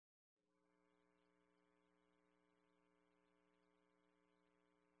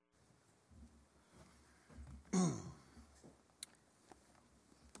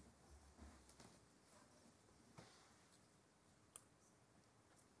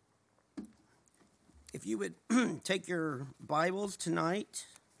If you would take your Bibles tonight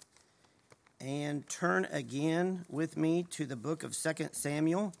and turn again with me to the book of 2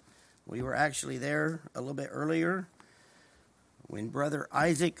 Samuel. We were actually there a little bit earlier when Brother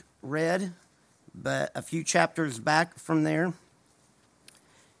Isaac read, but a few chapters back from there.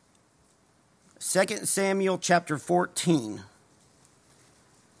 2 Samuel chapter 14.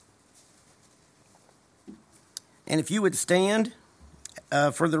 And if you would stand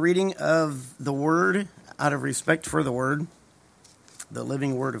for the reading of the Word, out of respect for the Word, the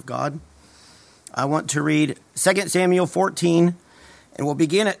living Word of God, I want to read 2 Samuel 14, and we'll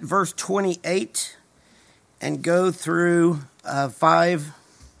begin at verse 28 and go through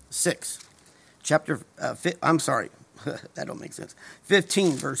 6. I'm sorry, that don't make sense.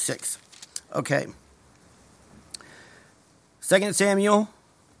 15, verse 6. Okay. 2 Samuel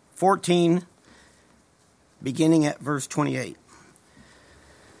 14, beginning at verse 28.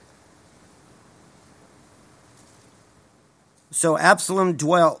 So Absalom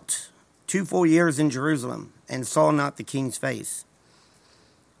dwelt 2 full years in Jerusalem, and saw not the king's face.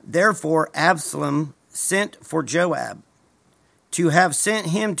 Therefore Absalom sent for Joab, to have sent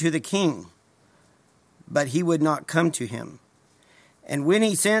him to the king, but he would not come to him. And when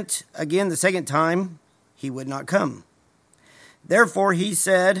he sent again the second time, he would not come. Therefore he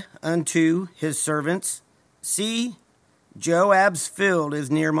said unto his servants, See, Joab's field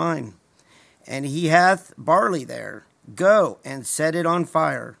is near mine, and he hath barley there. Go and set it on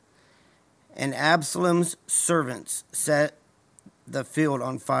fire. And Absalom's servants set the field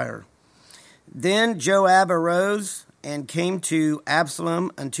on fire. Then Joab arose and came to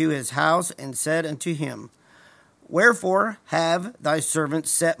Absalom unto his house, and said unto him, Wherefore have thy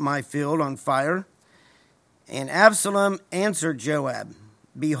servants set my field on fire? And Absalom answered Joab,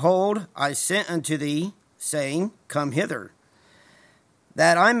 Behold, I sent unto thee, saying, Come hither,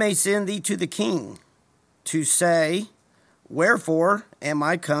 that I may send thee to the king, to say, Wherefore am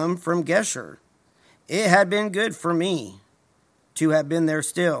I come from Geshur? It had been good for me to have been there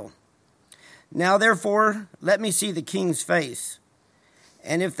still. Now therefore let me see the king's face,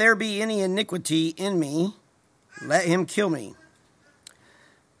 and if there be any iniquity in me, let him kill me.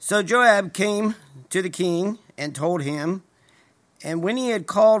 So Joab came to the king and told him, and when he had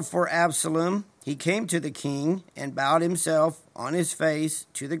called for Absalom, he came to the king and bowed himself on his face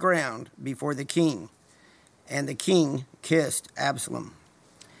to the ground before the king. And the king kissed Absalom.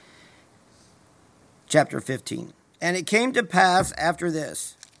 Chapter 15. And it came to pass after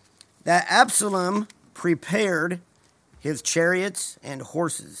this, that Absalom prepared his chariots and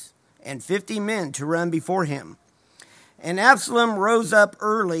horses, and 50 men to run before him. And Absalom rose up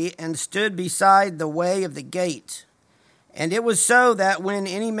early and stood beside the way of the gate. And it was so that when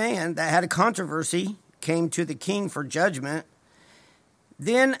any man that had a controversy came to the king for judgment,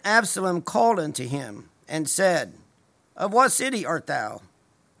 then Absalom called unto him, and said, Of what city art thou?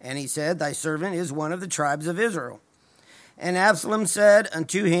 And he said, Thy servant is one of the tribes of Israel. And Absalom said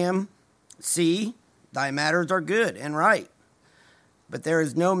unto him, See, thy matters are good and right, but there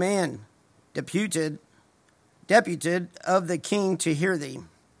is no man deputed of the king to hear thee.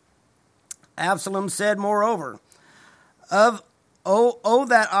 Absalom said moreover, Oh,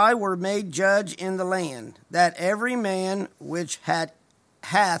 that I were made judge in the land, that every man which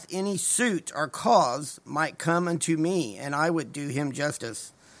hath any suit or cause might come unto me, and I would do him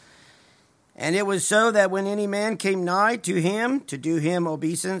justice. And it was so that when any man came nigh to him to do him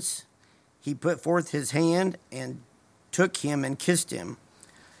obeisance, he put forth his hand and took him and kissed him.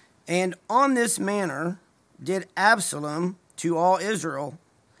 And on this manner did Absalom to all Israel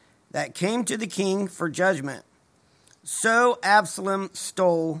that came to the king for judgment. So Absalom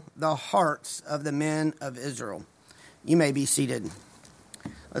stole the hearts of the men of Israel. You may be seated.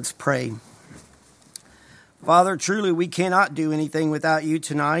 Let's pray. Father, truly we cannot do anything without you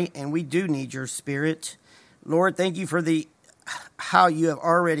tonight, and we do need your Spirit. Lord, thank you for how you have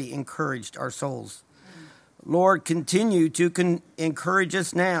already encouraged our souls. Lord, continue to encourage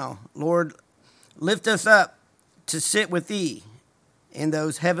us now. Lord, lift us up to sit with thee in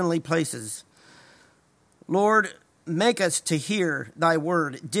those heavenly places. Lord, make us to hear thy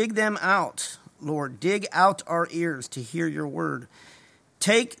word. Dig them out, Lord. Dig out our ears to hear your word.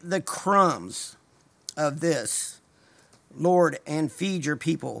 Take the crumbs of this, Lord, and feed your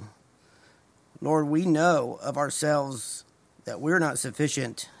people. Lord, we know of ourselves that we're not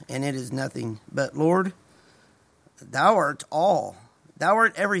sufficient, and it is nothing. But Lord, thou art all. Thou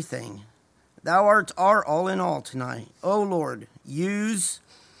art everything. Thou art our all in all tonight. Oh, Lord, use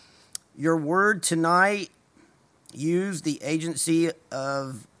your word tonight. Use the agency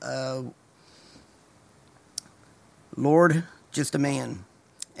of, Lord, just a man.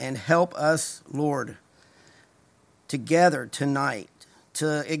 and help us, Lord, together tonight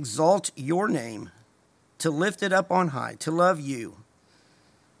to exalt your name, to lift it up on high, to love you.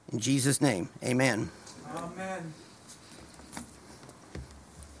 In Jesus' name, amen. Amen.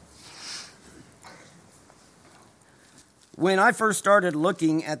 When I first started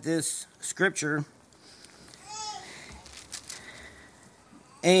looking at this scripture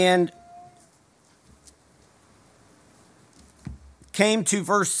and came to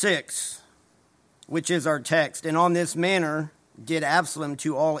verse 6, which is our text, and on this manner did Absalom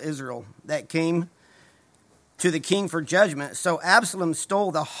to all Israel that came to the king for judgment. So Absalom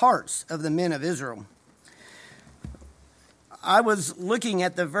stole the hearts of the men of Israel. I was looking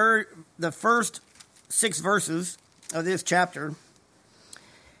at the first 6 verses of this chapter,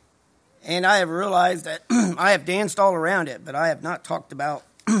 and I have realized that I have danced all around it, but I have not talked about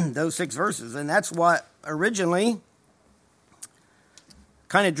those 6 verses, and that's what originally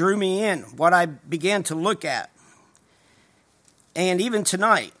kind of drew me in, what I began to look at. And even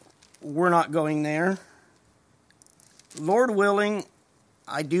tonight, we're not going there. Lord willing,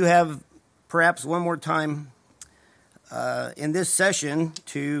 I do have perhaps one more time in this session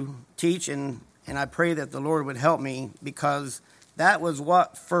to teach, and I pray that the Lord would help me, because that was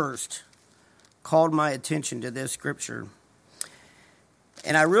what first called my attention to this scripture.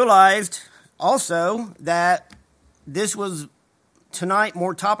 And I realized also that this was tonight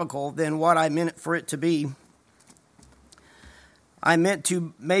more topical than what I meant for it to be. I meant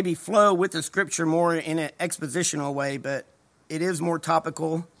to maybe flow with the scripture more in an expositional way, but it is more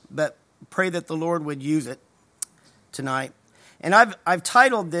topical, but pray that the Lord would use it tonight. And I've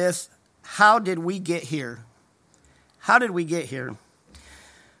titled this, How Did We Get Here? How did we get here?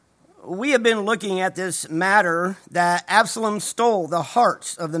 We have been looking at this matter that Absalom stole the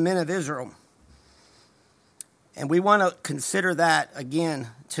hearts of the men of Israel. And we want to consider that again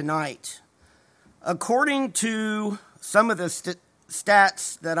tonight. According to some of the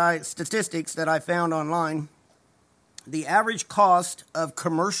statistics that I found online, the average cost of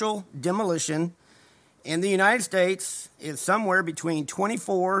commercial demolition in the United States is somewhere between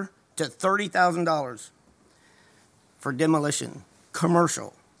 $24,000 to $30,000 for demolition,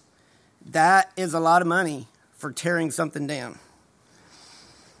 commercial. That is a lot of money for tearing something down.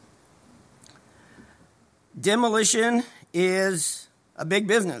 Demolition is a big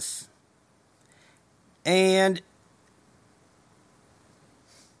business, and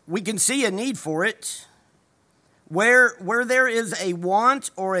we can see a need for it. Where there is a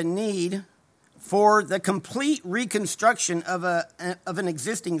want or a need for the complete reconstruction of an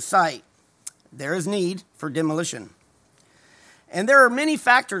existing site, there is need for demolition. And there are many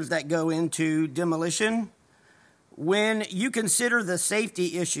factors that go into demolition when you consider the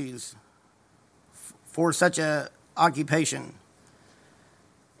safety issues for such a occupation.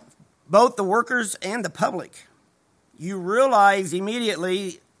 Both the workers and the public, you realize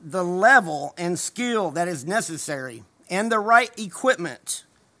immediately the level and skill that is necessary and the right equipment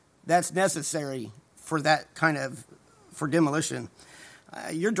that's necessary for that kind of, for demolition.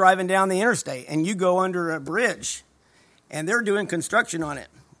 You're driving down the interstate and you go under a bridge and they're doing construction on it.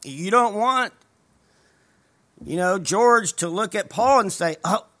 You don't want, George to look at Paul and say,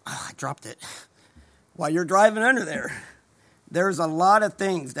 oh, I dropped it, while you're driving under there. There's a lot of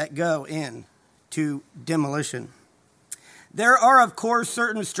things that go into demolition. There are, of course,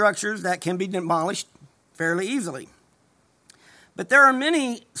 certain structures that can be demolished fairly easily. But there are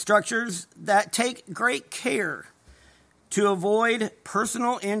many structures that take great care to avoid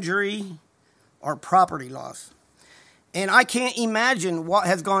personal injury or property loss. And I can't imagine what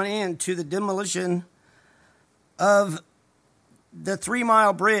has gone into the demolition of the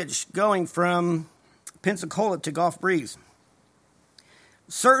 3-mile bridge going from Pensacola to Gulf Breeze.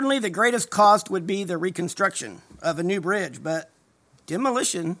 Certainly the greatest cost would be the reconstruction of a new bridge, but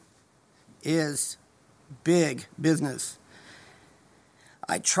demolition is big business.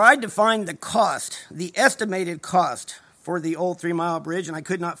 I tried to find the estimated cost for the old 3-mile bridge, and I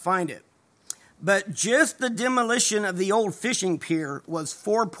could not find it. But just the demolition of the old fishing pier was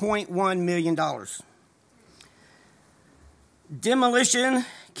 $4.1 million. Demolition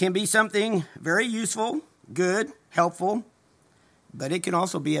can be something very useful, good, helpful, but it can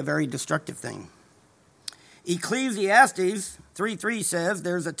also be a very destructive thing. Ecclesiastes 3:3 says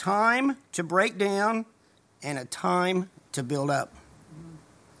there's a time to break down and a time to build up.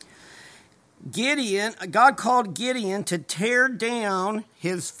 God called Gideon to tear down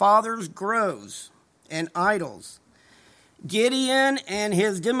his father's groves and idols. Gideon and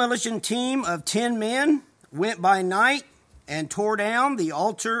his demolition team of 10 men went by night and tore down the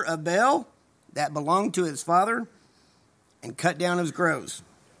altar of Baal that belonged to his father and cut down his groves.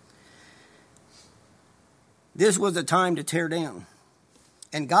 This was a time to tear down.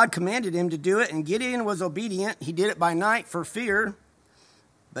 And God commanded him to do it, and Gideon was obedient. He did it by night for fear,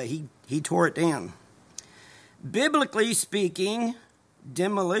 but he tore it down. Biblically speaking,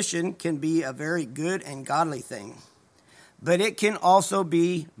 demolition can be a very good and godly thing, but it can also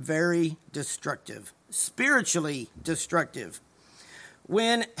be very destructive, spiritually destructive.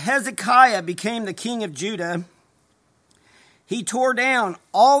 When Hezekiah became the king of Judah, he tore down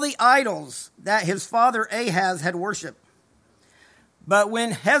all the idols that his father Ahaz had worshipped. But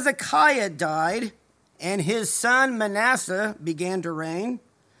when Hezekiah died and his son Manasseh began to reign,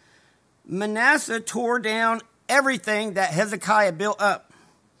 Manasseh tore down everything that Hezekiah built up.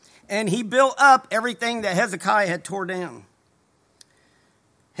 And he built up everything that Hezekiah had tore down.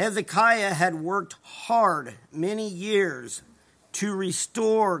 Hezekiah had worked hard many years to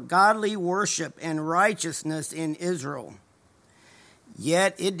restore godly worship and righteousness in Israel.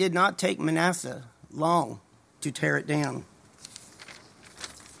 Yet it did not take Manasseh long to tear it down.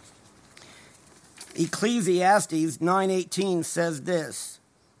 Ecclesiastes 9:18 says this: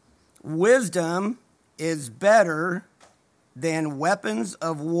 wisdom is better than weapons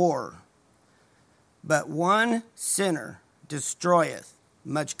of war, but one sinner destroyeth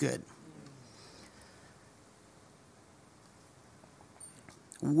much good.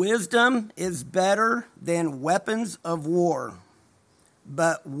 Wisdom is better than weapons of war,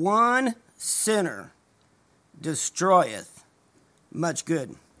 but one sinner destroyeth much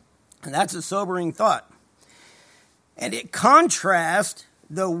good. And that's a sobering thought. And it contrasts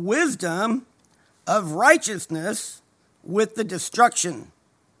the wisdom of righteousness with the destruction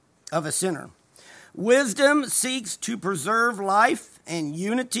of a sinner. Wisdom seeks to preserve life and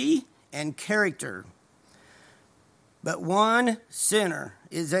unity and character. But one sinner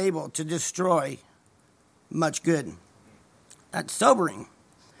is able to destroy much good. That's sobering.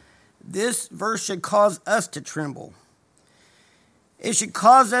 This verse should cause us to tremble. It should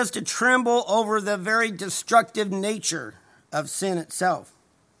cause us to tremble over the very destructive nature of sin itself.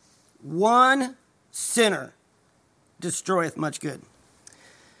 One sinner destroyeth much good.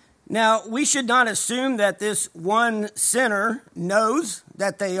 Now, we should not assume that this one sinner knows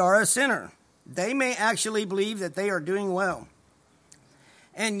that they are a sinner. They may actually believe that they are doing well.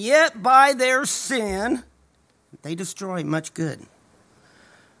 And yet, by their sin, they destroy much good.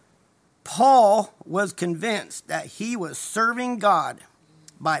 Paul was convinced that he was serving God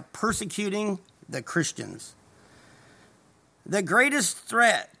by persecuting the Christians. The greatest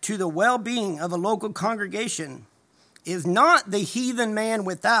threat to the well-being of a local congregation is not the heathen man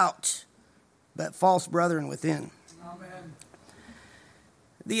without, but false brethren within. Amen.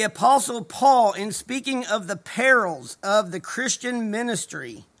 The Apostle Paul, in speaking of the perils of the Christian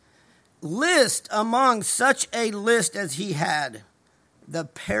ministry, lists among such a list as he had the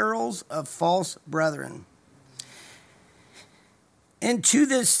perils of false brethren. And to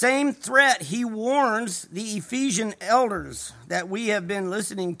this same threat, he warns the Ephesian elders that we have been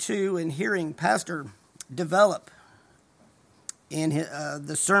listening to and hearing Pastor develop in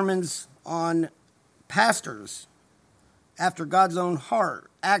the sermons on pastors after God's own heart.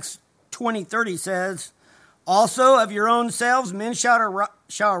 Acts 20:30 says, also of your own selves men shall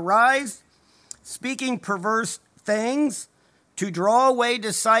arise, speaking perverse things, to draw away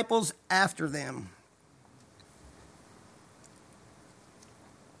disciples after them.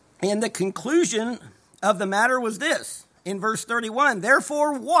 And the conclusion of the matter was this, in verse 31,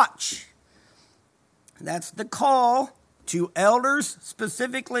 therefore watch. That's the call to elders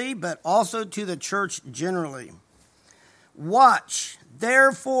specifically, but also to the church generally. Watch,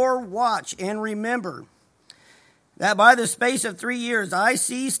 therefore watch, and remember that by the space of 3 years I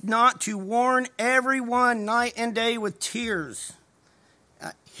ceased not to warn everyone night and day with tears.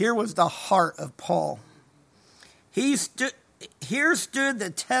 Here was the heart of Paul. Here stood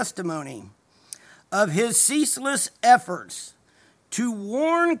the testimony of his ceaseless efforts to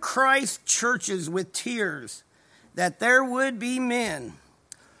warn Christ's churches with tears that there would be men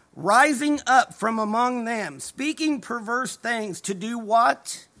rising up from among them, speaking perverse things to do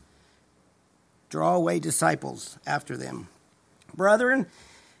what? Draw away disciples after them. Brethren,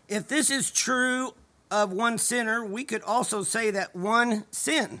 if this is true of one sinner, we could also say that one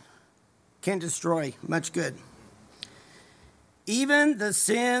sin can destroy much good. Even the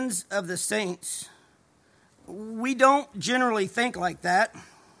sins of the saints, we don't generally think like that.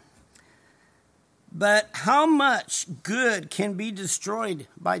 But how much good can be destroyed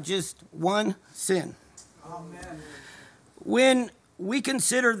by just one sin? Amen. When we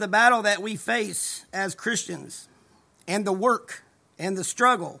consider the battle that we face as Christians, and the work, and the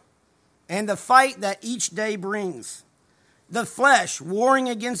struggle, and the fight that each day brings, the flesh warring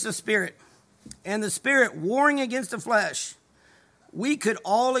against the spirit, and the Spirit warring against the flesh, we could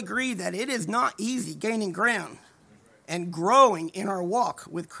all agree that it is not easy gaining ground and growing in our walk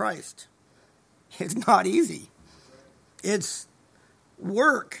with Christ. It's not easy. It's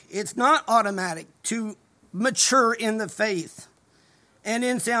work. It's not automatic to mature in the faith and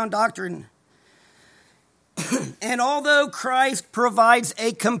in sound doctrine. And although Christ provides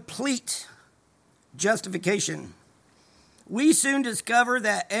a complete justification, we soon discover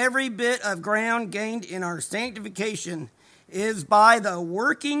that every bit of ground gained in our sanctification is by the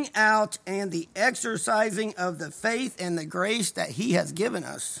working out and the exercising of the faith and the grace that he has given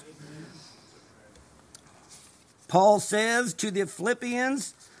us. Paul says to the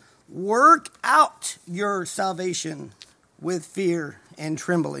Philippians, work out your salvation with fear and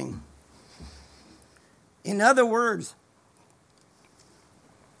trembling. In other words,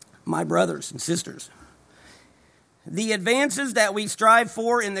 my brothers and sisters, the advances that we strive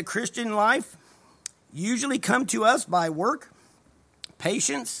for in the Christian life usually come to us by work,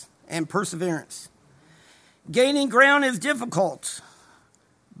 patience, and perseverance. Gaining ground is difficult,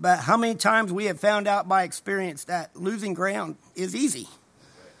 but how many times we have found out by experience that losing ground is easy,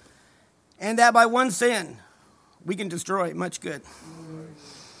 and that by one sin we can destroy much good.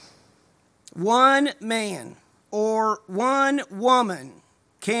 One man or one woman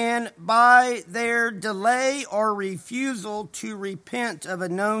can, by their delay or refusal to repent of a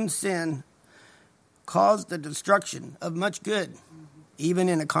known sin, cause the destruction of much good, even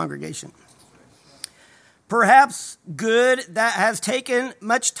in a congregation. Perhaps good that has taken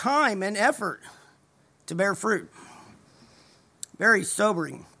much time and effort to bear fruit. Very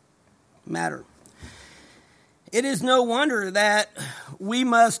sobering matter. It is no wonder that we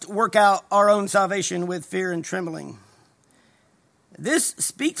must work out our own salvation with fear and trembling. This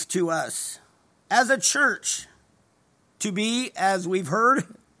speaks to us as a church to be, as we've heard,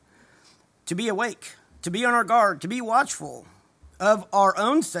 to be awake, to be on our guard, to be watchful of our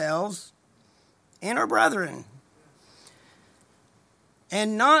own selves and our brethren,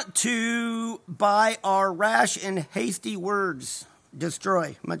 and not to, by our rash and hasty words,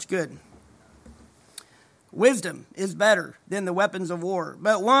 destroy much good. Wisdom is better than the weapons of war,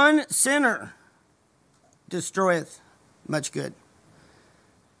 but one sinner destroyeth much good.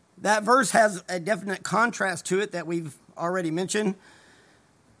 That verse has a definite contrast to it that we've already mentioned.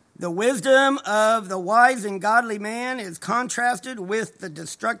 The wisdom of the wise and godly man is contrasted with the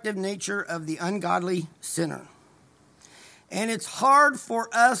destructive nature of the ungodly sinner. And it's hard for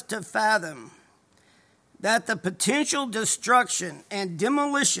us to fathom that the potential destruction and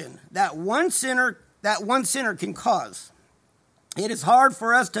demolition that one sinner can cause. It is hard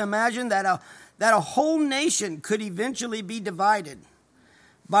for us to imagine that a whole nation could eventually be divided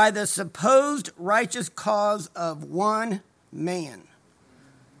by the supposed righteous cause of one man.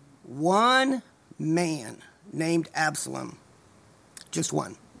 One man named Absalom. Just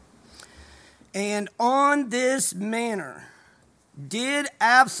one. And on this manner did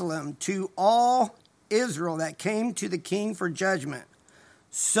Absalom to all Israel that came to the king for judgment.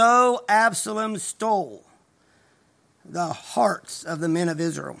 So Absalom stole the hearts of the men of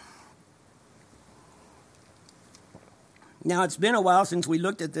Israel. Now, it's been a while since we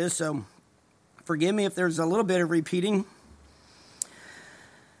looked at this, so forgive me if there's a little bit of repeating.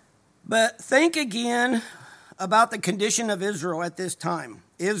 But think again about the condition of Israel at this time.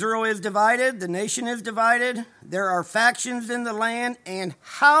 Israel is divided, the nation is divided, there are factions in the land, and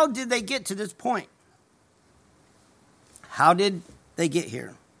how did they get to this point? How did they get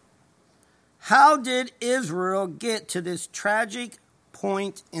here? How did Israel get to this tragic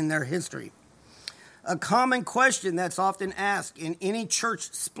point in their history? A common question that's often asked in any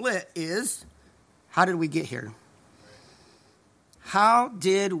church split is, how did we get here? How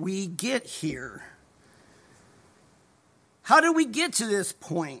did we get here? How did we get to this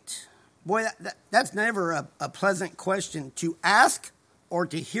point? Boy, that's never a pleasant question to ask or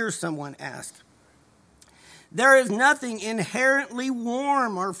to hear someone ask. There is nothing inherently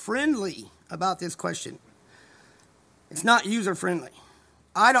warm or friendly about this question. It's not user-friendly.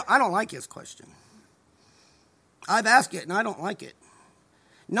 I don't like this question. I've asked it and I don't like it.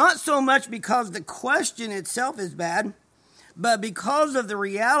 Not so much because the question itself is bad, but because of the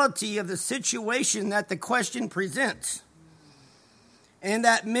reality of the situation that the question presents. And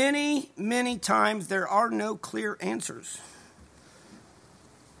that many, many times there are no clear answers.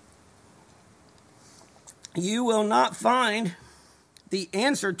 You will not find the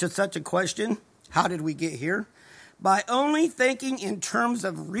answer to such a question, how did we get here, by only thinking in terms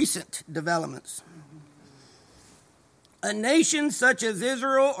of recent developments. A nation such as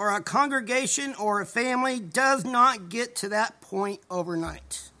Israel or a congregation or a family does not get to that point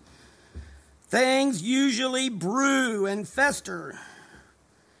overnight. Things usually brew and fester,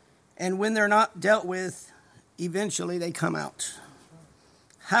 and when they're not dealt with, eventually they come out.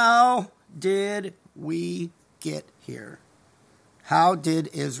 How did we get here? How did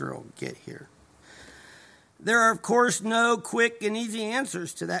Israel get here? There are, of course, no quick and easy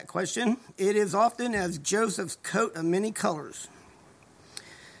answers to that question. It is often as Joseph's coat of many colors.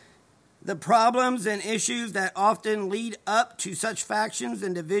 The problems and issues that often lead up to such factions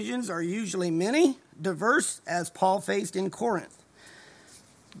and divisions are usually many, diverse, as Paul faced in Corinth.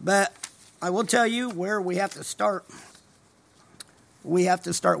 But I will tell you where we have to start. We have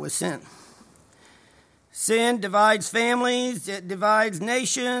to start with sin. Sin divides families, it divides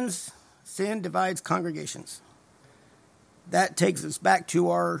nations, sin divides congregations. That takes us back to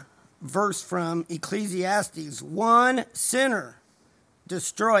our verse from Ecclesiastes. One sinner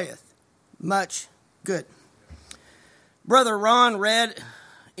destroyeth much good. Brother Ron read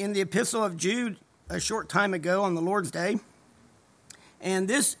in the Epistle of Jude a short time ago on the Lord's Day, and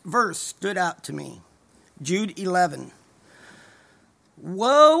this verse stood out to me. Jude 11.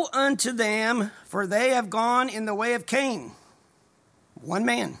 Woe unto them, for they have gone in the way of Cain. One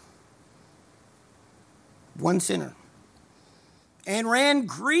man, one sinner, and ran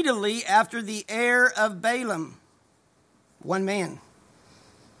greedily after the heir of Balaam. One man,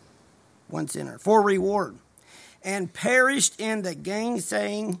 one sinner, for reward, and perished in the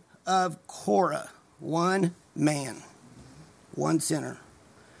gainsaying of Korah. One man, one sinner.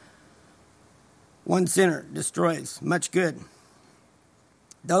 One sinner destroys much good.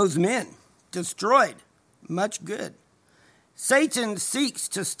 Those men destroyed much good. Satan seeks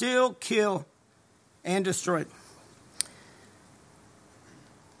to steal, kill, and destroy.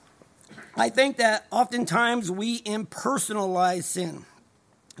 I think that oftentimes we impersonalize sin.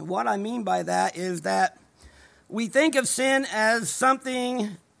 What I mean by that is that we think of sin as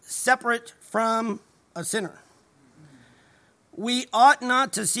something separate from a sinner. We ought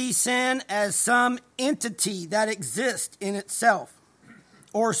not to see sin as some entity that exists in itself,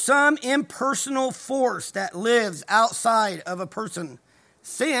 or some impersonal force that lives outside of a person.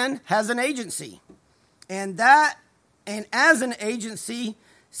 Sin has an agency, and as an agency,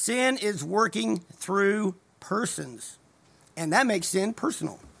 sin is working through persons, and that makes sin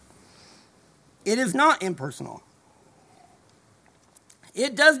personal. It is not impersonal.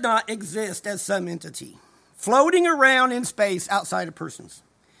 It does not exist as some entity floating around in space outside of persons.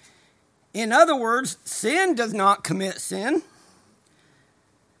 In other words, sin does not commit sin.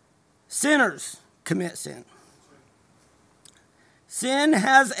 Sinners commit sin. Sin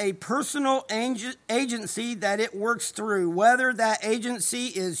has a personal agency that it works through, whether that agency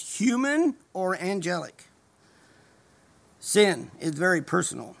is human or angelic. Sin is very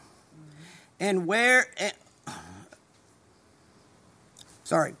personal. And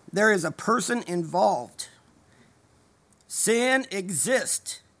there is a person involved. Sin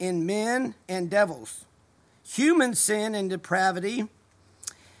exists in men and devils. Human sin and depravity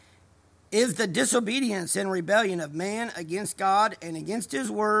is the disobedience and rebellion of man against God and against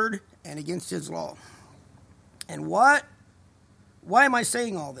his word and against his law. And why am I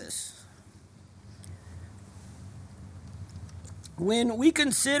saying all this? When we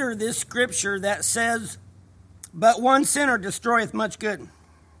consider this scripture that says, but one sinner destroyeth much good,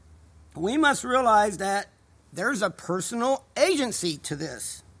 we must realize that there's a personal agency to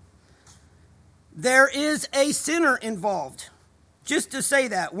this. There is a sinner involved. Just to say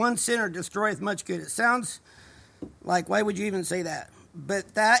that, one sinner destroyeth much good. It sounds like, why would you even say that?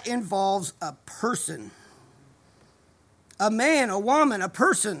 But that involves a person. A man, a woman, a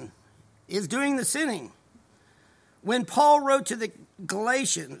person is doing the sinning. When Paul wrote to the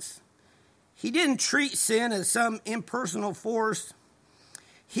Galatians, he didn't treat sin as some impersonal force.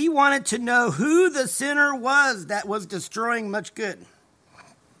 He wanted to know who the sinner was that was destroying much good.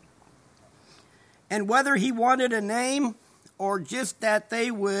 And whether he wanted a name or just that they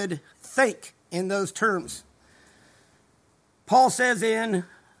would think in those terms. Paul says in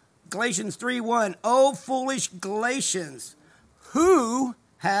Galatians 3:1, O foolish Galatians, who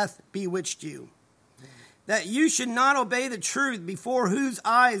hath bewitched you, that you should not obey the truth, before whose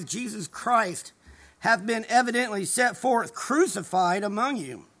eyes Jesus Christ hath been evidently set forth, crucified among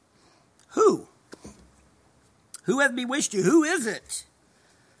you? Who? Who hath bewitched you? Who is it?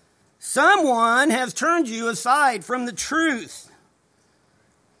 Someone has turned you aside from the truth.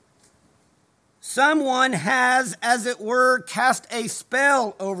 Someone has, as it were, cast a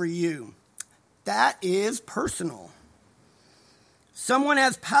spell over you. That is personal. Someone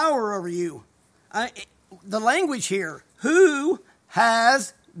has power over you. The language here, who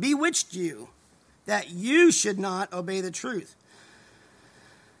has bewitched you, that you should not obey the truth?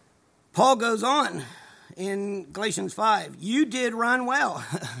 Paul goes on in Galatians 5, you did run well.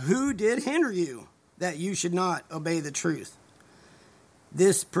 Who did hinder you that you should not obey the truth?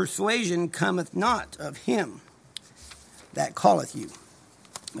 This persuasion cometh not of him that calleth you.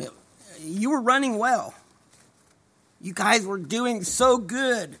 You were running well. You guys were doing so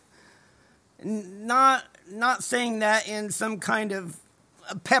good. Not saying that in some kind of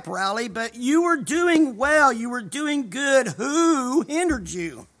a pep rally, but you were doing well. You were doing good. Who hindered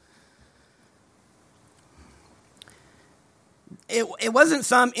you? It wasn't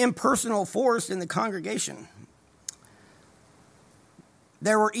some impersonal force in the congregation.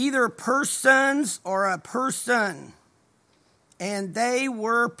 There were either persons or a person, and they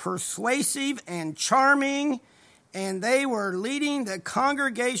were persuasive and charming, and they were leading the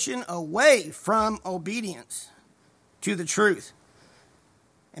congregation away from obedience to the truth.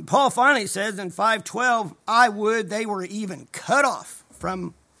 And Paul finally says in 5:12, I would they were even cut off,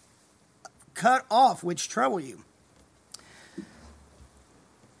 which trouble you.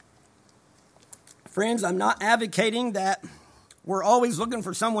 Friends, I'm not advocating that we're always looking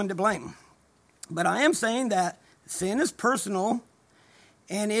for someone to blame. But I am saying that sin is personal,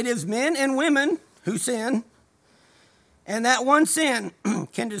 and it is men and women who sin, and that one sin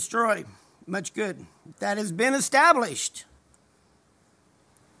can destroy much good that has been established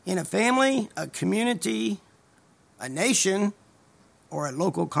in a family, a community, a nation, or a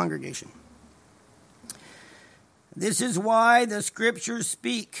local congregation. This is why the scriptures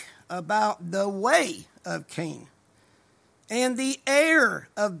speak about the way of Cain, and the error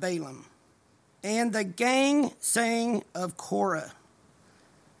of Balaam, and the gainsaying of Korah.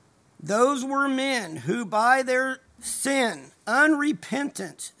 Those were men who by their sin,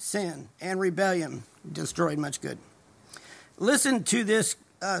 unrepentant sin and rebellion, destroyed much good. Listen to this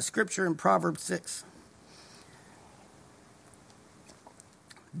scripture in Proverbs 6.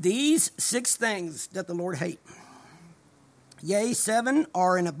 These 6 things doth the Lord hate. Yea, 7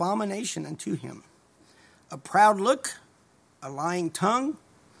 are an abomination unto him. A proud look, a lying tongue,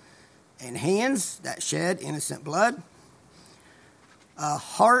 and hands that shed innocent blood, a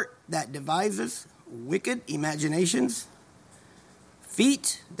heart that devises wicked imaginations,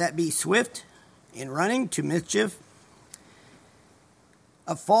 feet that be swift in running to mischief,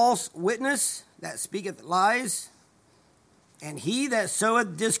 a false witness that speaketh lies, and he that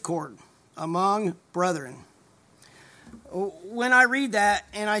soweth discord among brethren. When I read that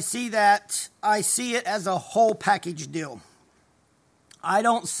and I see that, I see it as a whole package deal. I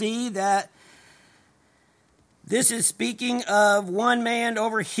don't see that this is speaking of one man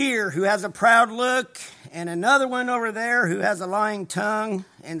over here who has a proud look, and another one over there who has a lying tongue,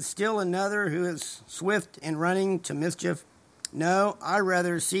 and still another who is swift in running to mischief. No, I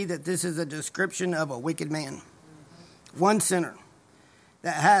rather see that this is a description of a wicked man, one sinner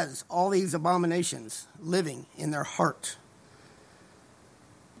that has all these abominations living in their heart.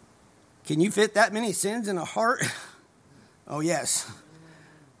 Can you fit that many sins in a heart? Oh, yes.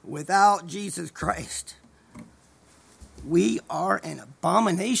 Without Jesus Christ, we are an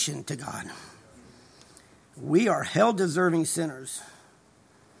abomination to God. We are hell-deserving sinners.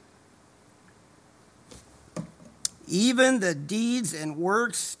 Even the deeds and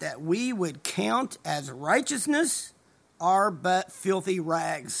works that we would count as righteousness are but filthy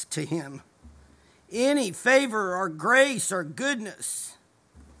rags to him. Any favor or grace or goodness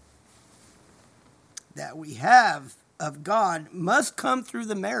that we have of God must come through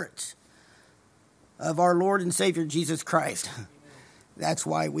the merits of our Lord and Savior Jesus Christ. That's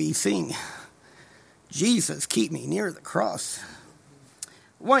why we sing, Jesus, keep me near the cross.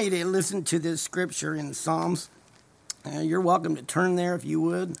 I want you to listen to this scripture in Psalms. You're welcome to turn there if you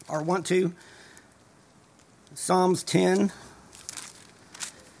would or want to. Psalms 10.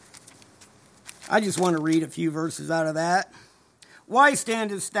 I just want to read a few verses out of that. Why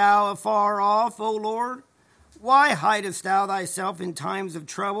standest thou afar off, O Lord? Why hidest thou thyself in times of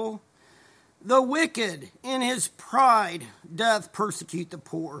trouble? The wicked in his pride doth persecute the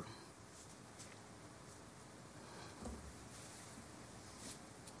poor.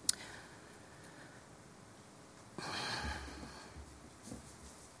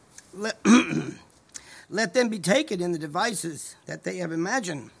 Let them be taken in the devices that they have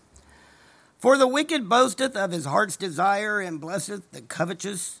imagined. For the wicked boasteth of his heart's desire, and blesseth the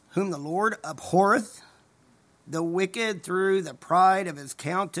covetous, whom the Lord abhorreth. The wicked through the pride of his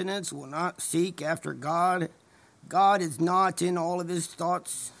countenance will not seek after God. God is not in all of his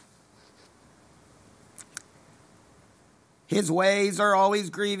thoughts. His ways are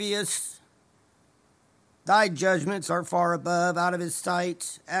always grievous. Thy judgments are far above, out of his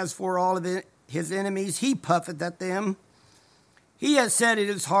sight. As for all of his enemies, he puffeth at them. He has said in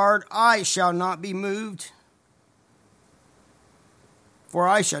his heart, I shall not be moved, for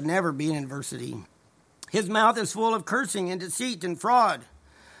I shall never be in adversity. His mouth is full of cursing and deceit and fraud.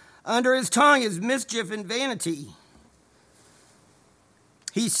 Under his tongue is mischief and vanity.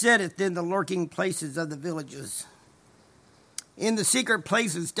 He sitteth in the lurking places of the villages. In the secret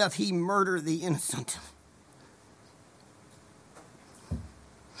places doth he murder the innocent.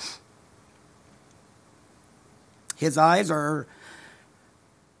 His eyes are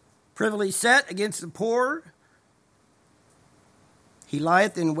privily set against the poor. He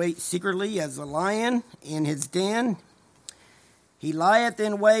lieth in wait secretly as a lion in his den. He lieth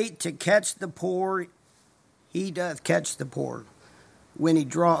in wait to catch the poor. He doth catch the poor when he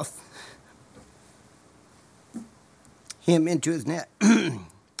draweth him into his net.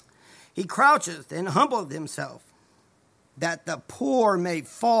 He croucheth and humbleth himself, that the poor may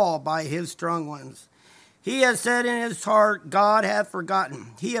fall by his strong ones. He has said in his heart, God hath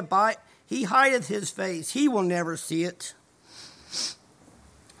forgotten. He hideth his face. He will never see it.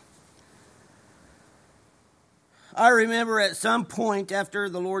 I remember at some point after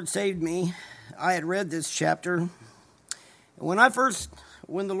the Lord saved me, I had read this chapter. When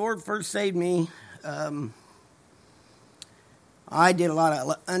the Lord first saved me, I did a lot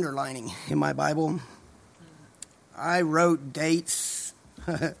of underlining in my Bible. I wrote dates.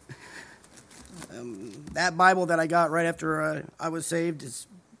 That Bible that I got right after I was saved is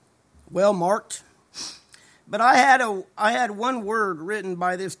well marked. But I had one word written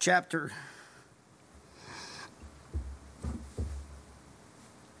by this chapter.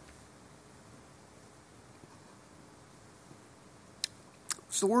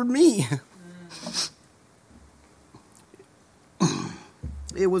 It's the word me.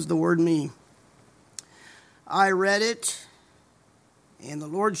 It was the word me. I read it, and the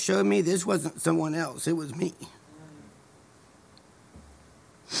Lord showed me this wasn't someone else. It was me.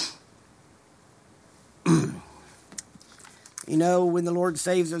 You know, when the Lord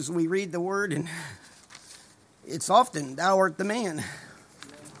saves us, we read the word, and it's often, thou art the man.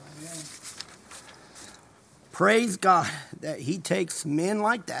 Praise God that he takes men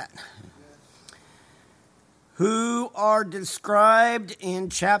like that, who are described in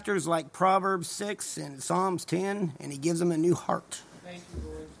chapters like Proverbs 6 and Psalms 10, and he gives them a new heart. Thank you,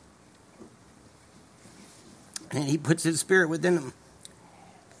 Lord. And he puts his spirit within them.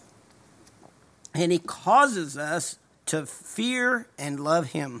 And he causes us to fear and love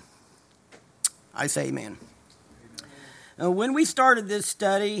him. I say amen. When we started this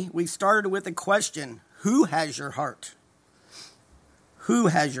study, we started with a question: who has your heart? Who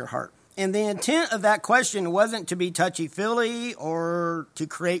has your heart? And the intent of that question wasn't to be touchy-feely or to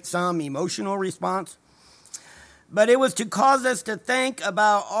create some emotional response, but it was to cause us to think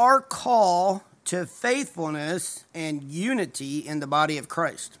about our call to faithfulness and unity in the body of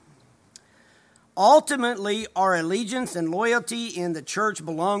Christ. Ultimately, our allegiance and loyalty in the church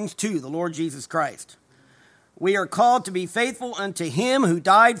belongs to the Lord Jesus Christ. We are called to be faithful unto him who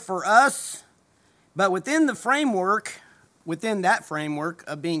died for us, but within that framework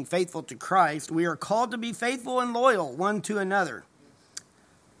of being faithful to Christ, we are called to be faithful and loyal one to another.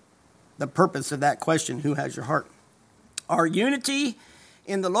 The purpose of that question, who has your heart? Our unity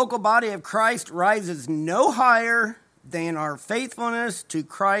in the local body of Christ rises no higher than our faithfulness to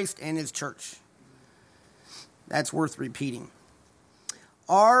Christ and his church. That's worth repeating.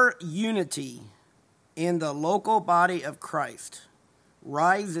 Our unity in the local body of Christ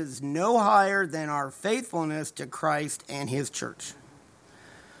rises no higher than our faithfulness to Christ and his church.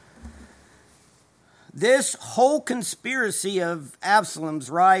 This whole conspiracy of Absalom's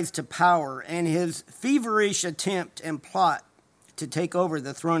rise to power and his feverish attempt and plot to take over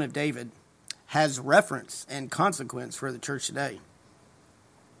the throne of David has reference and consequence for the church today.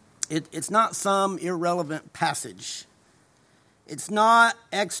 It's not some irrelevant passage. It's not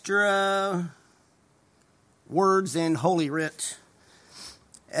extra words in Holy Writ.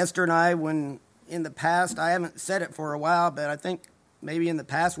 Esther and I, when in the past, I haven't said it for a while, but I think maybe in the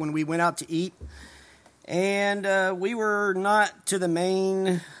past when we went out to eat, and we were not to the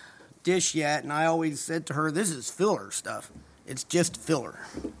main dish yet, and I always said to her, this is filler stuff. It's just filler.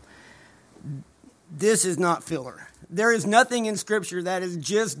 This is not filler. There is nothing in Scripture that is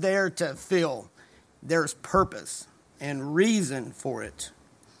just there to fill. There's purpose and reason for it.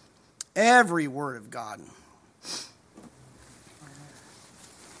 Every word of God.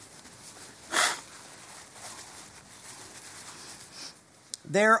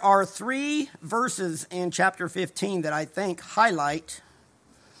 There are 3 verses in chapter 15 that I think highlight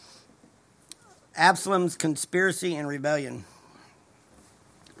Absalom's conspiracy and rebellion.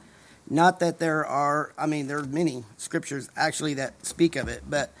 Not that there are many scriptures actually that speak of it,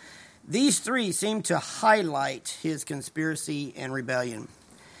 but these three seem to highlight his conspiracy and rebellion.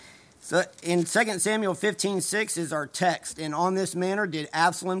 So in 2 Samuel 15:6 is our text. And on this manner did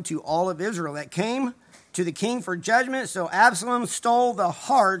Absalom to all of Israel that came to the king for judgment. So Absalom stole the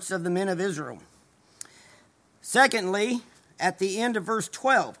hearts of the men of Israel. Secondly, at the end of verse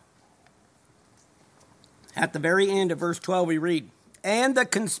 12, at the very end of verse 12 we read, and the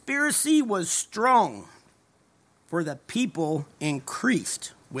conspiracy was strong, for the people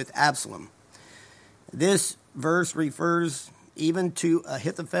increased with Absalom. This verse refers even to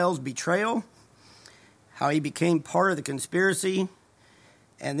Ahithophel's betrayal, how he became part of the conspiracy.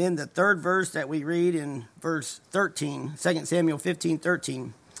 And then the third verse that we read in verse 13, 2 Samuel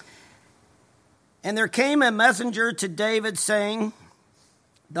 15:13. And there came a messenger to David saying,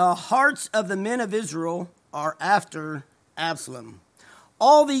 the hearts of the men of Israel are after Absalom.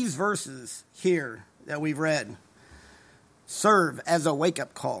 All these verses here that we've read serve as a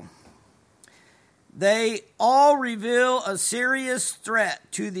wake-up call. They all reveal a serious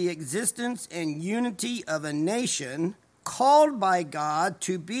threat to the existence and unity of a nation called by God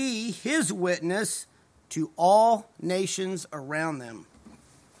to be his witness to all nations around them.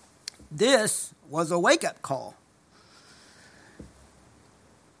 This was a wake-up call.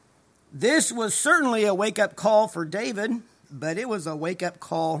 This was certainly a wake-up call for David, but it was a wake-up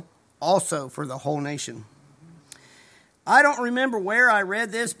call also for the whole nation. I don't remember where I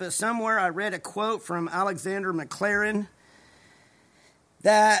read this, but somewhere I read a quote from Alexander McLaren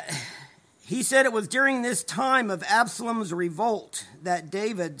that he said it was during this time of Absalom's revolt that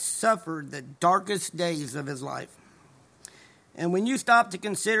David suffered the darkest days of his life. And when you stop to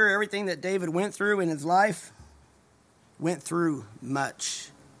consider everything that David went through in his life, went through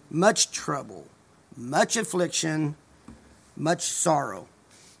much trouble, much affliction, much sorrow,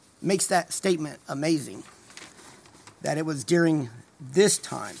 makes that statement amazing. That it was during this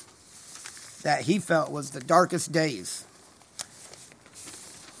time that he felt was the darkest days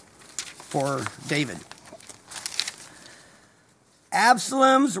for David.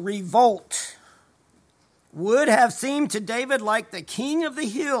 Absalom's revolt would have seemed to David like the king of the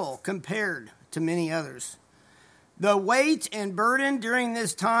hill compared to many others. The weight and burden during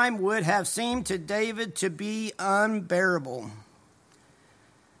this time would have seemed to David to be unbearable.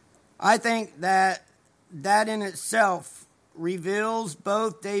 I think that in itself reveals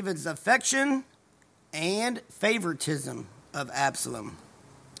both David's affection and favoritism of Absalom.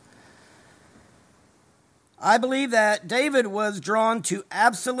 I believe that David was drawn to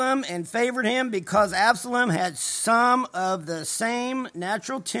Absalom and favored him because Absalom had some of the same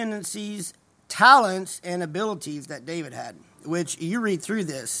natural tendencies, talents, and abilities that David had, which you read through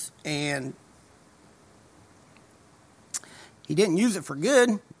this, and he didn't use it for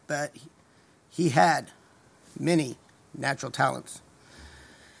good, but he had many natural talents.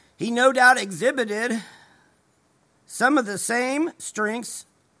 He no doubt exhibited some of the same strengths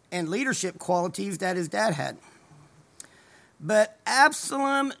and leadership qualities that his dad had. But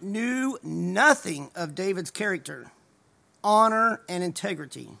Absalom knew nothing of David's character, honor, and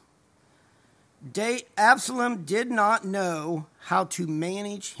integrity. Absalom did not know how to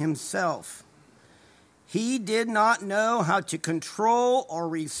manage himself. He did not know how to control or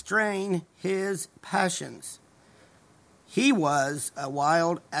restrain his passions. He was a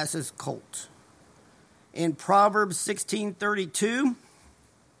wild ass's colt. In Proverbs 16:32,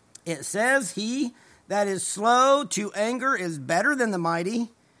 it says, he that is slow to anger is better than the mighty,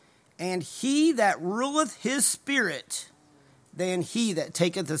 and he that ruleth his spirit than he that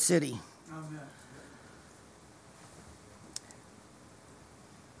taketh a city. Amen.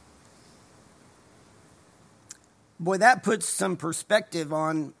 Boy, that puts some perspective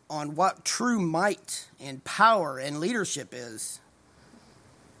on what true might and power and leadership is.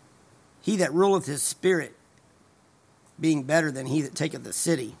 He that ruleth his spirit being better than he that taketh the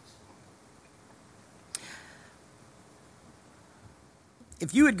city.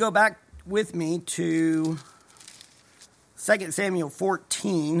 If you would go back with me to 2 Samuel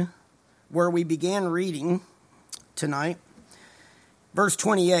 14, where we began reading tonight, verse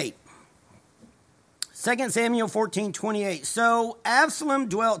 28. 2 Samuel 14:28. So Absalom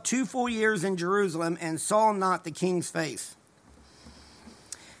dwelt 2 full years in Jerusalem and saw not the king's face.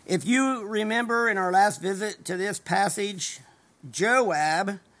 If you remember in our last visit to this passage,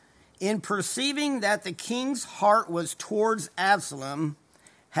 Joab, in perceiving that the king's heart was towards Absalom,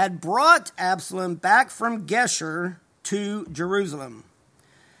 had brought Absalom back from Geshur to Jerusalem.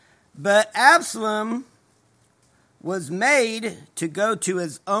 But Absalom was made to go to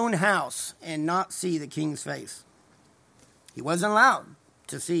his own house and not see the king's face. He wasn't allowed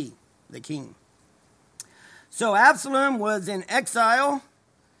to see the king. So Absalom was in exile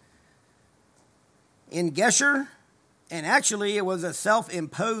in Geshur, and actually it was a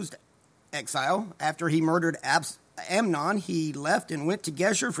self-imposed exile. After he murdered Amnon, he left and went to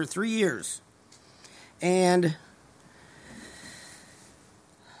Geshur for 3 years. And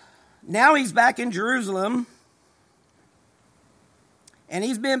now he's back in Jerusalem, and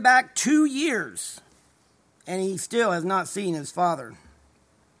he's been back 2 years, and he still has not seen his father.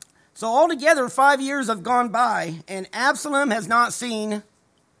 So altogether, 5 years have gone by, and Absalom has not seen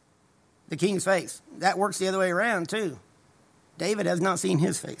the king's face. That works the other way around, too. David has not seen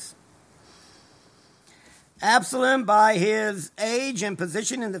his face. Absalom, by his age and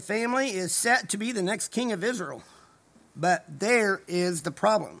position in the family, is set to be the next king of Israel. But there is the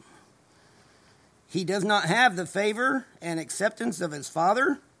problem. He does not have the favor and acceptance of his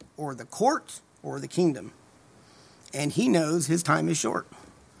father, or the court, or the kingdom. And he knows his time is short.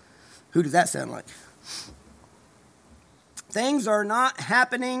 Who does that sound like? Things are not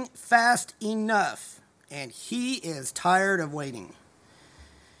happening fast enough, and he is tired of waiting.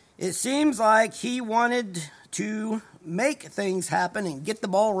 It seems like he wanted to make things happen and get the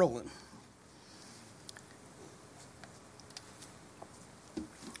ball rolling.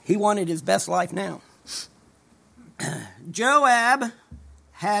 He wanted his best life now. Joab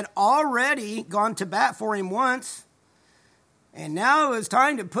had already gone to bat for him once, and now it was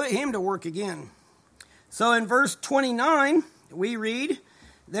time to put him to work again. So in verse 29, we read,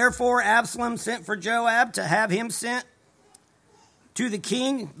 "Therefore Absalom sent for Joab to have him sent to the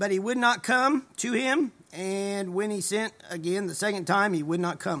king, but he would not come to him. And when he sent again the second time, he would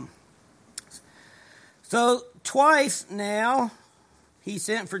not come." So twice now he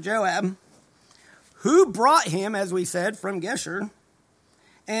sent for Joab, who brought him, as we said, from Geshur,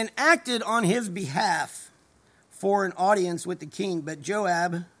 and acted on his behalf for an audience with the king, but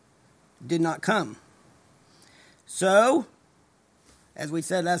Joab did not come. So, as we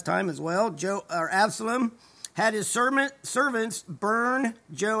said last time as well, Absalom had his servants burn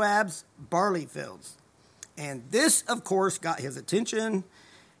Joab's barley fields. And this, of course, got his attention,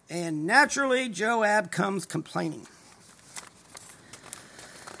 and naturally Joab comes complaining.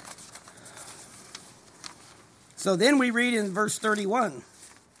 So then we read in verse 31,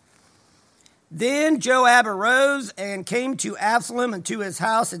 "Then Joab arose and came to Absalom and to his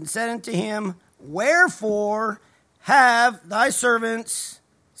house and said unto him, Wherefore have thy servants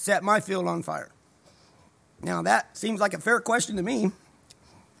set my field on fire?" Now that seems like a fair question to me,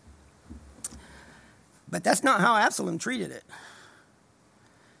 but that's not how Absalom treated it.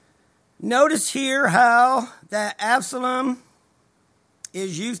 Notice here how that Absalom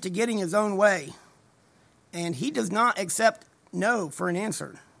is used to getting his own way, and he does not accept no for an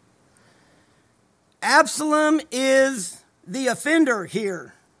answer. Absalom is the offender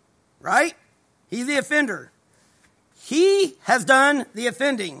here, right? He's the offender. He has done the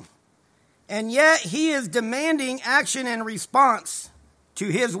offending, and yet he is demanding action and response to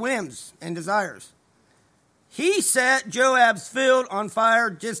his whims and desires. He set Joab's field on fire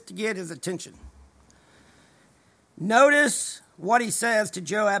just to get his attention. Notice what he says to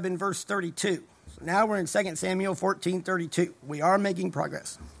Joab in verse 32. So now we're in 2 Samuel 14:32. We are making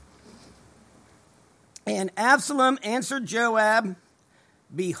progress. "And Absalom answered Joab,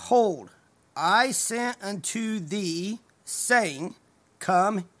 Behold, I sent unto thee, saying,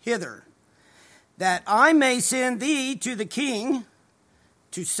 Come hither, that I may send thee to the king,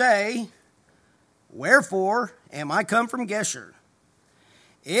 to say, Wherefore am I come from Geshur?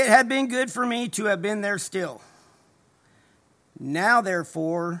 It had been good for me to have been there still. Now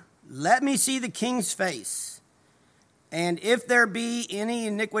therefore, let me see the king's face, and if there be any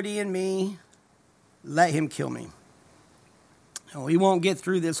iniquity in me, let him kill me." Now, we won't get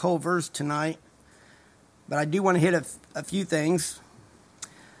through this whole verse tonight, but I do want to hit a few things.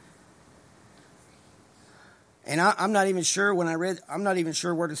 And I'm not even sure I'm not even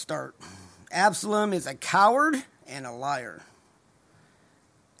sure where to start. Absalom is a coward and a liar.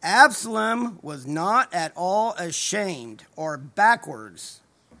 Absalom was not at all ashamed or backwards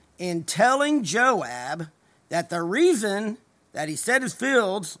in telling Joab that the reason that he set his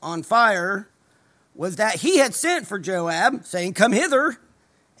fields on fire was that he had sent for Joab, saying, Come hither,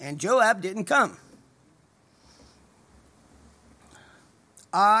 and Joab didn't come.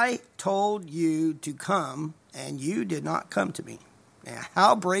 "I told you to come, and you did not come to me." Now,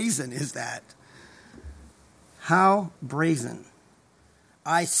 how brazen is that? How brazen.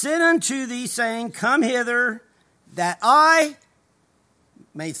 "I sent unto thee, saying, Come hither, that I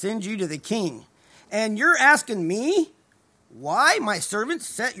may send you to the king. And you're asking me why my servants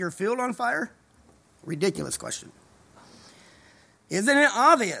set your field on fire?" Ridiculous question. Isn't it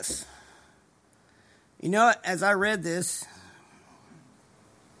obvious You know, as I read this,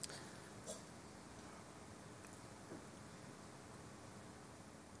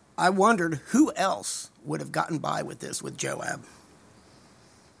 I wondered who else would have gotten by with this with Joab.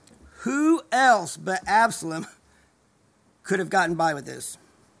 Who else but Absalom could have gotten by with this?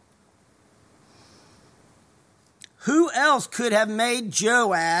 Who else could have made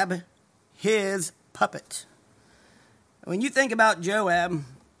Joab his puppet? When you think about Joab,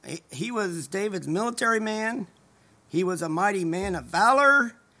 he was David's military man. He was a mighty man of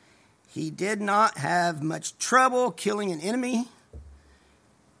valor. He did not have much trouble killing an enemy.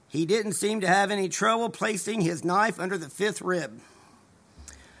 He didn't seem to have any trouble placing his knife under the fifth rib.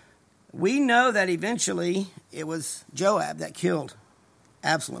 We know that eventually it was Joab that killed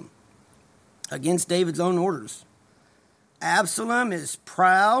Absalom against David's own orders. Absalom is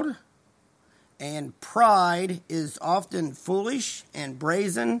proud, and pride is often foolish and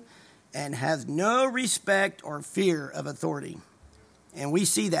brazen and has no respect or fear of authority. And we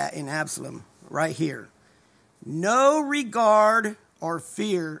see that in Absalom right here. No regard or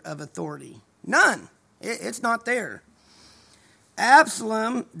fear of authority. None. It's not there.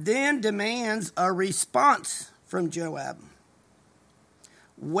 Absalom then demands a response from Joab.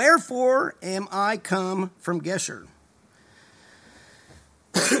 Wherefore am I come from Geshur?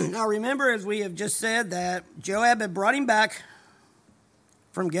 Now remember, as we have just said, that Joab had brought him back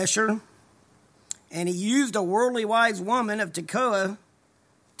from Geshur, and he used a worldly wise woman of Tekoa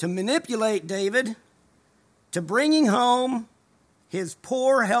to manipulate David to bringing home his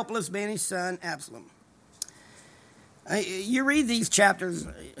poor, helpless, banished son, Absalom. You read these chapters,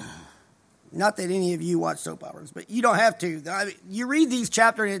 not that any of you watch soap operas, but you don't have to. You read these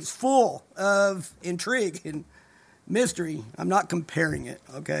chapters and it's full of intrigue and mystery. I'm not comparing it,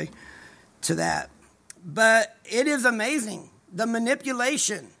 okay, to that. But it is amazing, the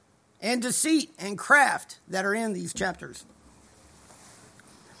manipulation and deceit and craft that are in these chapters.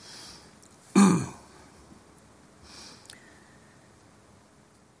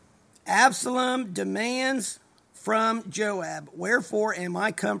 Absalom demands from Joab, wherefore am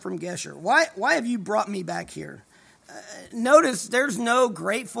I come from Geshur? Why have you brought me back here? Notice there's no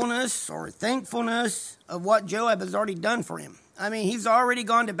gratefulness or thankfulness of what Joab has already done for him. I mean, he's already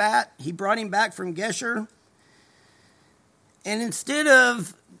gone to bat. He brought him back from Geshur. And instead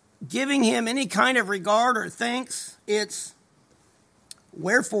of giving him any kind of regard or thanks, it's,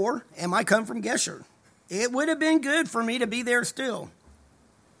 wherefore am I come from Geshur? It would have been good for me to be there still.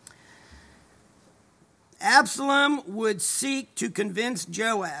 Absalom would seek to convince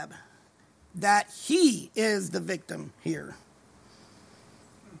Joab that he is the victim here.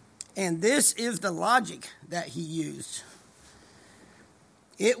 And this is the logic that he used.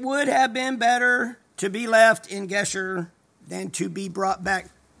 It would have been better to be left in Geshur than to be brought back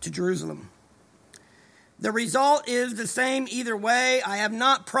to Jerusalem. The result is the same either way. I have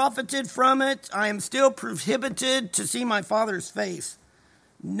not profited from it. I am still prohibited to see my father's face.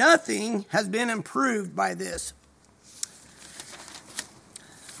 Nothing has been improved by this.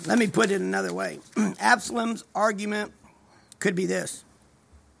 Let me put it another way. Absalom's argument could be this.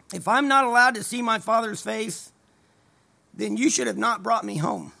 If I'm not allowed to see my father's face, then you should have not brought me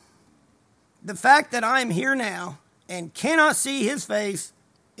home. The fact that I am here now and cannot see his face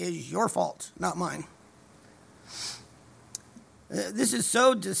is your fault, not mine. This is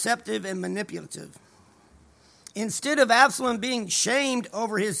so deceptive and manipulative. Instead of Absalom being shamed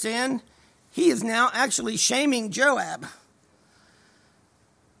over his sin, he is now actually shaming Joab.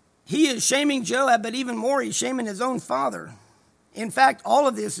 He is shaming Joab, but even more, he's shaming his own father. In fact, all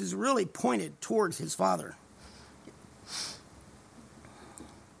of this is really pointed towards his father.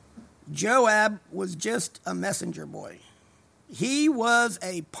 Joab was just a messenger boy. He was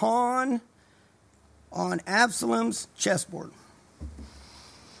a pawn on Absalom's chessboard.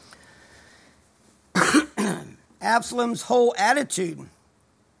 Absalom's whole attitude,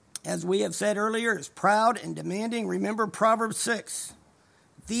 as we have said earlier, is proud and demanding. Remember Proverbs 6.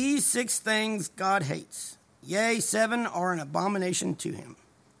 These 6 things God hates. Yea, 7 are an abomination to him.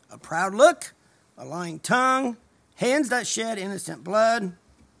 A proud look, a lying tongue, hands that shed innocent blood,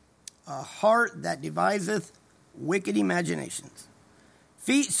 a heart that deviseth wicked imaginations,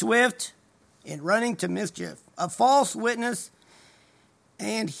 feet swift in running to mischief, a false witness,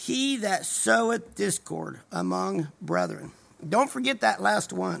 and he that soweth discord among brethren. Don't forget that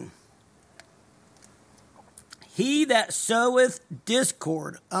last one. He that soweth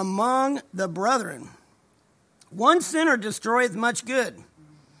discord among the brethren. One sinner destroyeth much good.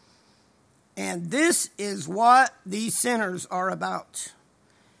 And this is what these sinners are about.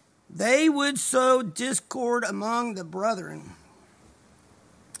 They would sow discord among the brethren.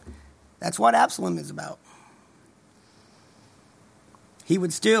 That's what Absalom is about. He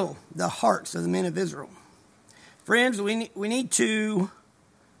would steal the hearts of the men of Israel. Friends, we need to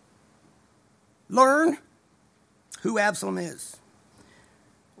learn who Absalom is.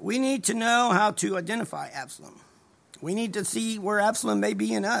 We need to know how to identify Absalom. We need to see where Absalom may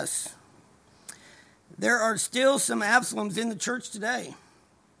be in us. There are still some Absaloms in the church today.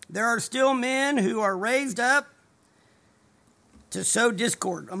 There are still men who are raised up to sow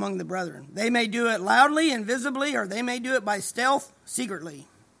discord among the brethren. They may do it loudly and visibly, or they may do it by stealth, secretly.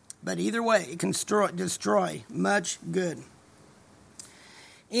 But either way, it can destroy much good.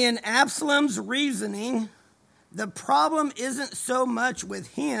 In Absalom's reasoning, the problem isn't so much with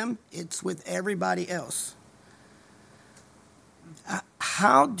him, it's with everybody else.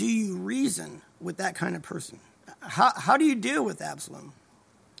 How do you reason with that kind of person? How do you deal with Absalom?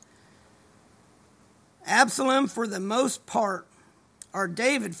 Absalom, for the most part, or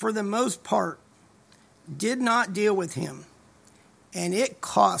David, for the most part, did not deal with him. And it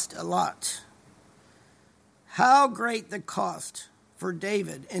cost a lot. How great the cost for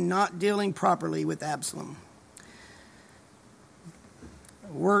David in not dealing properly with Absalom.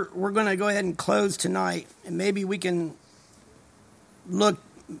 We're going to go ahead and close tonight, and maybe we can look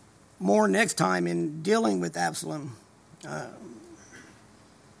more next time in dealing with Absalom.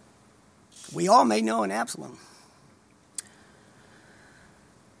 We all may know an Absalom.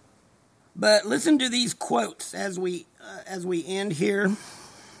 But listen to these quotes as we end here.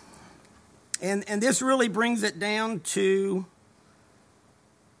 And this really brings it down to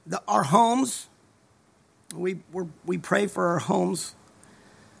our homes. We pray for our homes.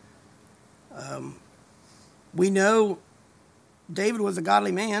 We know David was a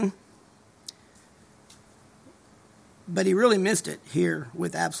godly man, but he really missed it here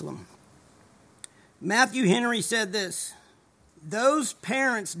with Absalom. Matthew Henry said this: "Those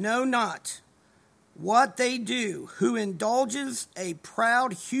parents know not what they do who indulges a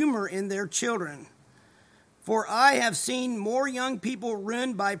proud humor in their children. For I have seen more young people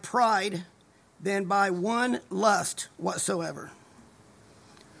ruined by pride than by one lust whatsoever."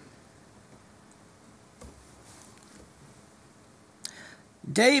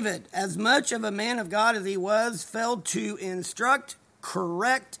 David, as much of a man of God as he was, failed to instruct,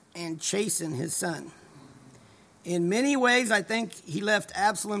 correct, and chasten his son. In many ways, I think he left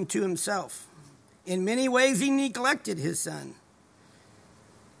Absalom to himself. In many ways, he neglected his son.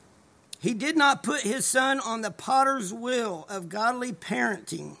 He did not put his son on the potter's wheel of godly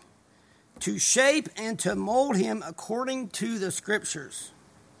parenting to shape and to mold him according to the scriptures.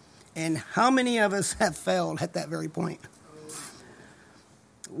 And how many of us have failed at that very point?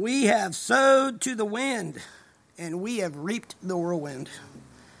 We have sowed to the wind, and we have reaped the whirlwind.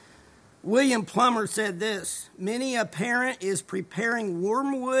 William Plummer said this: "Many a parent is preparing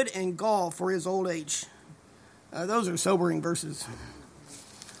wormwood and gall for his old age." Those are sobering verses.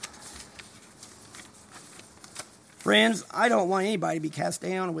 Friends, I don't want anybody to be cast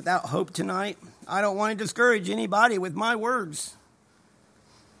down without hope tonight. I don't want to discourage anybody with my words.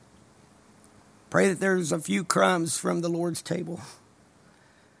 Pray that there's a few crumbs from the Lord's table.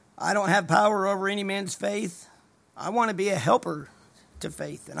 I don't have power over any man's faith. I want to be a helper to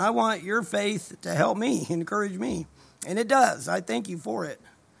faith, and I want your faith to help me, encourage me, and it does. I thank you for it.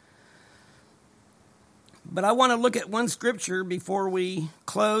 But I want to look at one scripture before we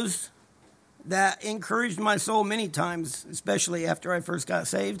close that encouraged my soul many times, especially after I first got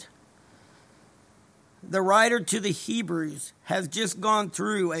saved. The writer to the Hebrews has just gone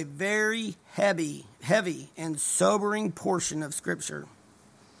through a very heavy and sobering portion of scripture.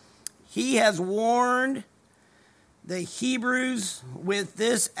 He has warned the Hebrews with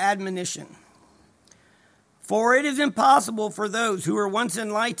this admonition: "For it is impossible for those who were once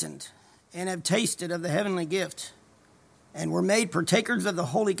enlightened and have tasted of the heavenly gift and were made partakers of the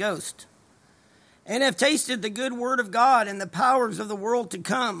Holy Ghost and have tasted the good word of God and the powers of the world to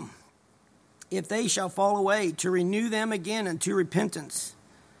come, if they shall fall away, to renew them again unto repentance,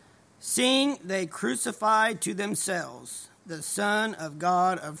 seeing they crucified to themselves the Son of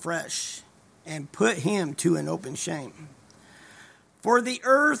God afresh, and put him to an open shame. For the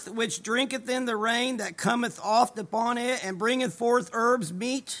earth which drinketh in the rain that cometh oft upon it, and bringeth forth herbs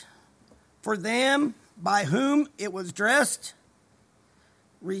meet for them by whom it was dressed,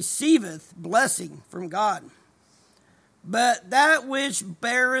 receiveth blessing from God. But that which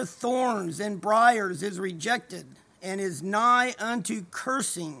beareth thorns and briars is rejected, and is nigh unto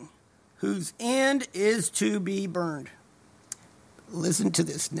cursing, whose end is to be burned." Listen to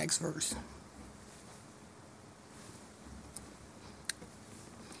this next verse.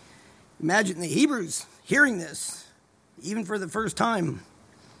 Imagine the Hebrews hearing this, even for the first time.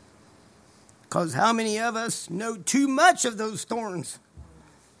 Because how many of us know too much of those thorns?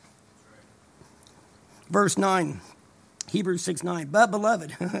 Verse 9, Hebrews 6:9. But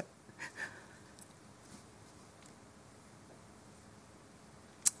beloved,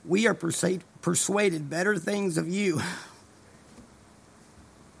 we are persuaded better things of you.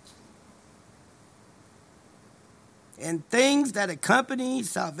 And things that accompany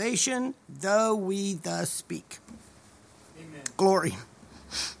salvation, though we thus speak. Amen. Glory.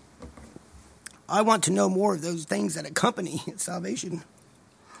 I want to know more of those things that accompany salvation.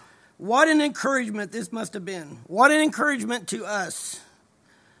 What an encouragement this must have been. What an encouragement to us.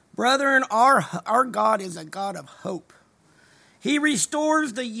 Brethren, our God is a God of hope. He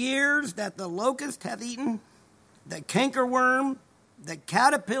restores the years that the locust hath eaten, the cankerworm, the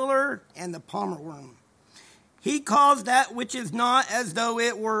caterpillar, and the palmer worm. He calls that which is not as though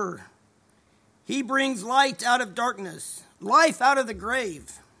it were. He brings light out of darkness, life out of the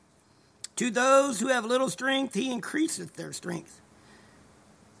grave. To those who have little strength, he increaseth their strength.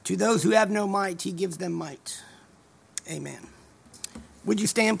 To those who have no might, he gives them might. Amen. Would you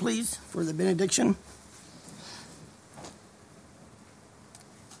stand, please, for the benediction?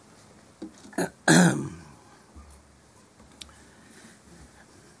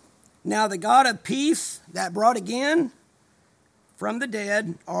 Now the God of peace that brought again from the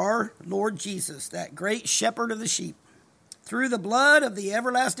dead our Lord Jesus, that great shepherd of the sheep, through the blood of the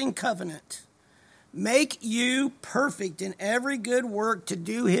everlasting covenant, make you perfect in every good work to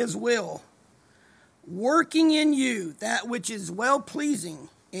do his will, working in you that which is well-pleasing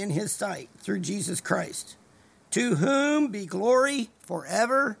in his sight, through Jesus Christ, to whom be glory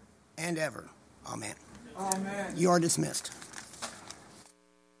forever and ever. Amen. Amen. You are dismissed.